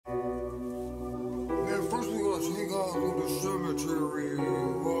walk through the cemetery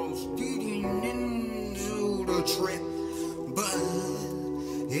while speeding into the trip. But,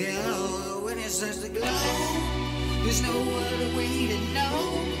 yeah, when it starts to glow, there's no other way to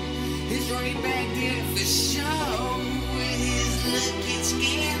know. It's right back there for show. With his look, it's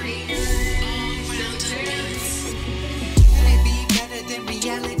scary. Can it be better than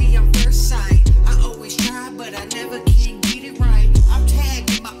reality on first sight? I always try, but I never can get it right. I'm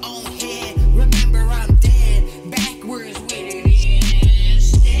tagged in my own head. Remember, I'm dead. Backwards with it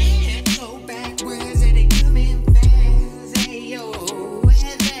instead. So backwards and it coming fast. Hey yo,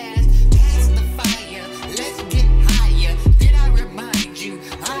 where's that? Pass the fire. Let's get higher. Did I remind you?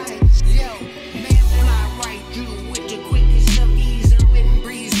 Yo, man, fly right through with the quickest of ease. A wind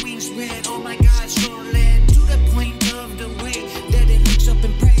breeze, wings spread. Oh my God, sure led to the point of the way that it looks up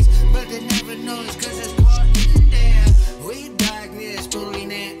and prays, but it never knows 'cause it's caught in there. With darkness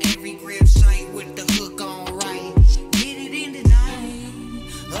pulling at every grave site with the hook on right. Get it in the night,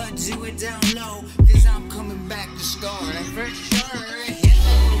 or do it down low, 'cause I'm coming back to score for sure.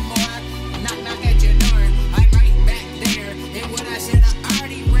 Hello, more, knock knock at your door. I'm right back there, and what I said I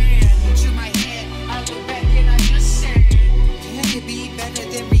already ran to my head. I look back and I just said, can it be better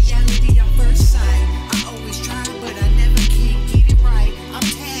than reality on first sight? I always try, but I never can get it right. I'm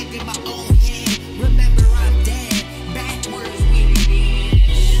tagged in my own head. Remember, I'm dead. Backwards with it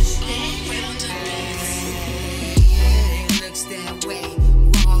instead. It looks that way,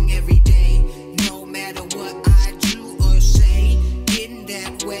 wrong every day. No matter what I do or say, getting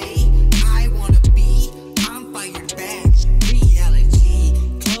that way I wanna be. I'm fired back. Reality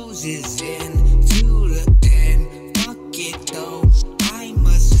closes in to the end. Fuck it though, I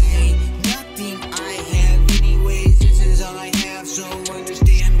must say nothing I have anyways. This is all I have, so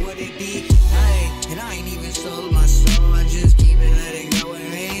understand what it be. And I ain't even sold my soul. I just keep it, let it go,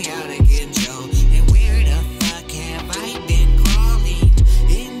 and ain't out of control. And where the fuck have I been crawling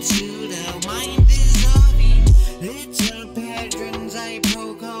into the mind dissolving? Little patterns I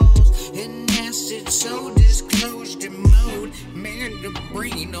poke holes in acid, so disclosed in mode. Man, the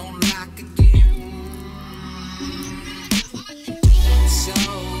brain on lock again. So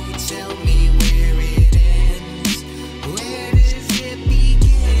tell me where it ends. Where does it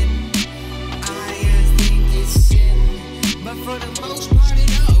begin? I think it's sin, but for the most part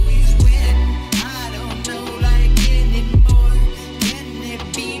it always win. I don't know like anymore. Can it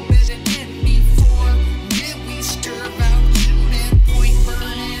be better than before? Did we scurve out to that point,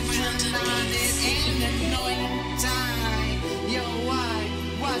 burning, turn on it, and annoying time? Yo, why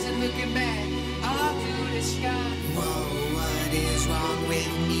wasn't looking back up to the sky? Whoa, what is wrong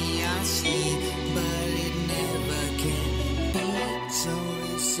with me? I see, but it never can be so.